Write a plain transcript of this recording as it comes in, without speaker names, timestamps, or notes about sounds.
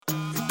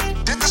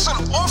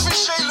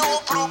officiële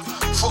oproep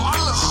voor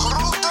alle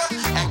grote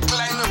en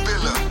kleine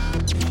billen.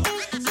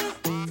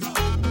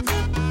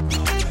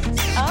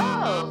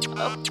 Oh,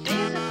 op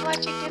deze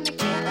plaatje ken ik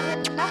de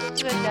hele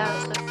nacht weer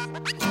dansen.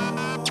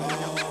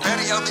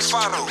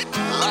 Divaro,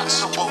 laat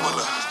ze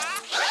bobbelen.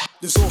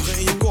 De zorgen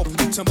in je kop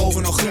zijn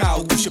bovenal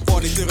grauw, dus je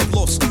partyt er het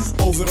los,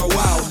 overal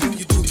wauw.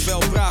 Je doet wel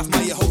braaf,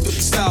 maar je hoopt op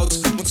iets stouts.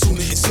 Want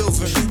zoenen is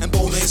zilver en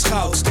bonen is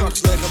goud.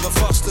 Straks leggen we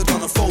vaster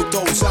dan een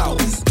fotozaal.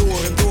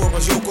 Door en door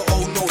als Joko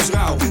Ono's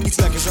rauw. Iets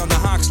lekkers aan de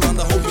haak slaan,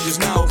 dan hoop je dus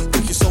nou.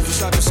 Doet je zoveel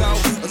suikerzout,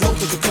 het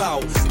loopt op de klauw.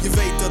 Je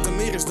weet dat er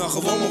meer is dan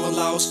gewoon maar wat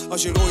laus.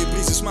 Als je rode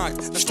briesen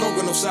smaakt naar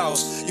stroganoff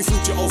saus. Je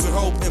voelt je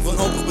overhoop en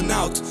wanhopig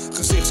benauwd.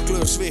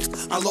 Gezichtskleur zwicht,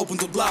 aanlopend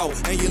tot blauw.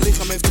 En je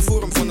lichaam heeft de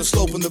vorm van een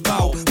slopende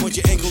bouw. Want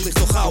je enkel ligt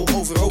al gauw,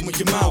 overhoop met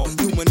je mouw.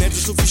 Doe maar net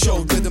alsof je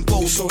showt met een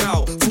poos zo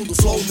rauw. Voel de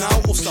flow nou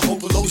of sta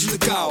hopeloos in de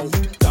kou.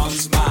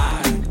 Dans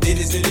maar, dit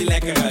is nu die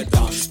lekkere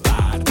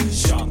dansplaat.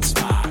 Chance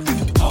maar,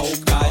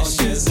 ook als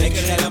je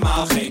zeker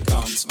helemaal geen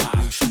kans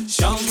maakt.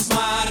 Chance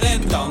maar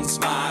en dans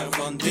maar,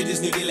 want dit is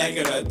nu die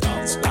lekkere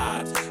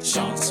dansplaat.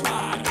 Chance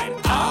maar en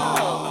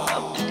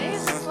Op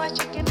deze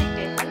plaatje ken ik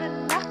de hele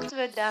nacht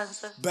weer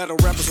dansen. Battle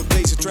rappers op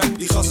deze track,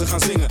 die gasten gaan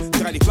zingen.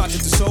 Draai die plaatje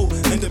te zo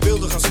en de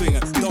beelden gaan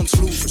swingen.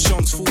 Dansvloer, voor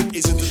chancevoer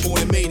is het een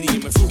mooie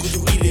medium. En vroeger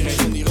droeg iedereen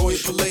van die rode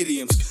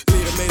palladiums.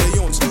 Leren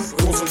medaillons,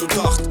 roffen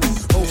doordacht.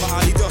 Hoge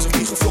Adidas of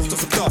die gevlochten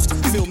verdaft.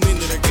 Veel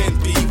minder herkend,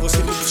 B was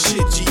hip op de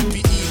shit.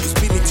 GPE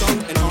was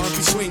militant en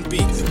R&B swing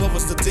beat. Wat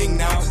was dat ding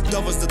nou?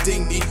 Dat was dat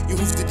ding niet. Je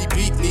hoefde die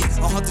beat niet,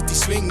 al had het die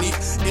swing niet.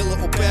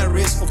 Illen op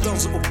Paris of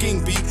dansen op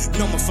King B.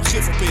 Nam er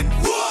vergif op in.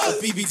 Op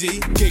BBD,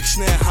 kick,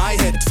 snare,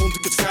 hi-hat, vond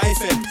ik het vrij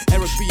vet.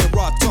 R&B en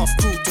raw, tough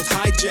crew tot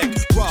hijack.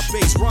 Raw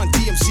bass, run,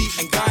 DMC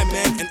en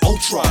Guyman en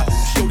Ultra.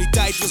 Yo, die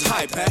tijd was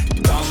hype,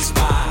 hè? dans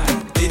maar,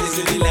 dit is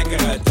nu die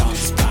lekkere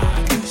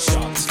dansplaat.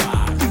 Chance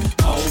maar,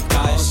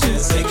 ook als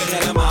je zeker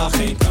helemaal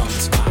geen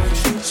kans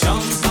maakt.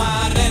 Chance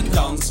maar en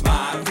dans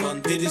maar,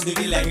 want dit is nu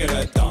die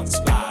lekkere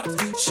dansplaat.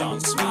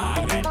 Chance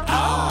maar en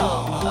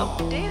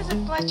Op deze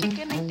plaatje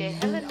ken ik de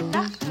hele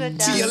nacht weer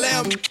dansen.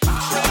 TLM.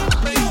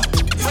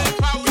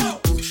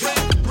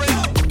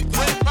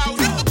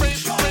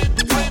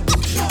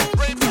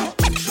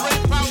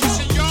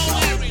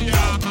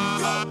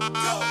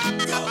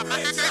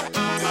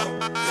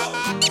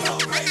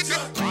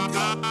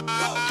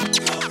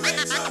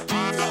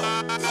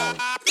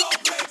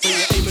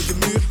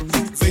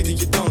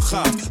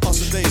 Als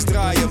het deze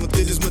draaien, want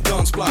dit is mijn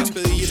dansplaats.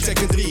 Speel je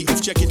Tekken 3 of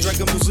check je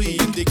Dragon Ball Z?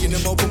 En dik je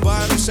hem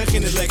openbaar of zeg je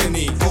het lekker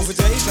niet? Over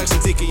deze slechts een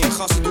tikkie en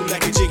gasten doen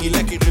lekker jiggy.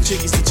 Lekkere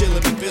chickies die chillen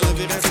met pillen,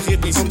 weer even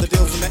ritmisch.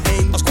 Onderdeel van de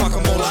 1 als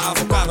guacamole,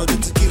 avocado. De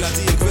tequila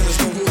die ik wil is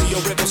Don Julio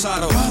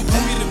Reposado.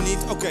 Heb je hem niet?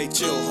 Oké,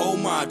 chill, ho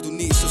maar. Doe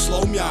niet zo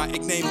sloom, ja,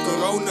 ik neem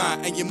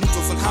corona. En je moet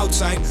wel van hout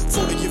zijn,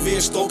 voordat je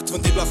weer stokt.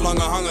 Want dit blijft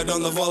langer hangen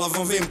dan de wallen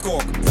van Wim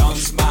Kok.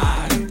 dans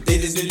maar,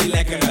 dit is nu die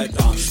lekkere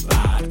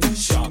dansplaat.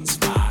 Chance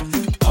maar,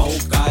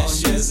 ook als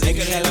je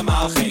zeker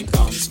helemaal geen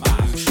kans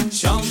maakt.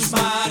 Chance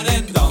maar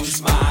en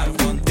dans maar,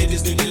 want dit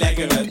is nu die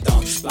lekkere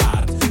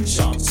dansplaat.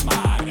 Chance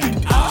maar en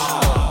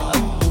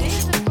Op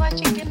deze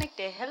plaatje ken ik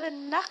de hele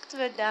nacht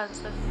weer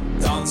dansen.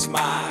 dans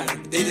maar,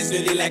 dit is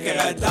nu die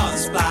lekkere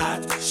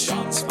dansplaat.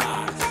 Chance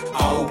maar,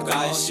 ook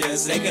als je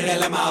zeker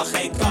helemaal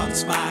geen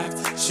kans maakt.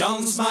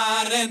 Chance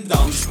maar en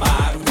dans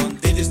maar,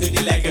 want dit is nu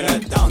die lekkere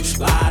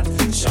dansplaat.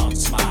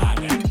 Chance maar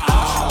en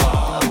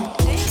Op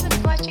deze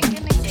plaatje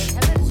ken ik de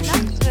hele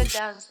nacht weer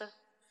dansen.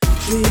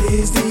 Dit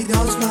is die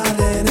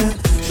dansmarene,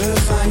 we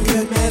gaan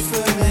je met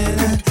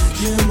verwennen.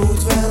 Je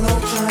moet wel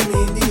opgaan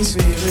in die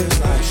sfeer, dus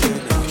laat je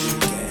dan niet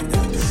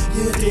kennen.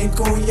 Je drinkt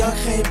cognac,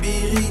 geen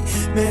bierie,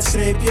 met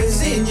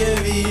streepjes in je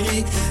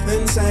wierie.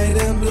 Een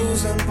zijden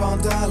blouse, een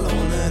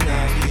pantalon, een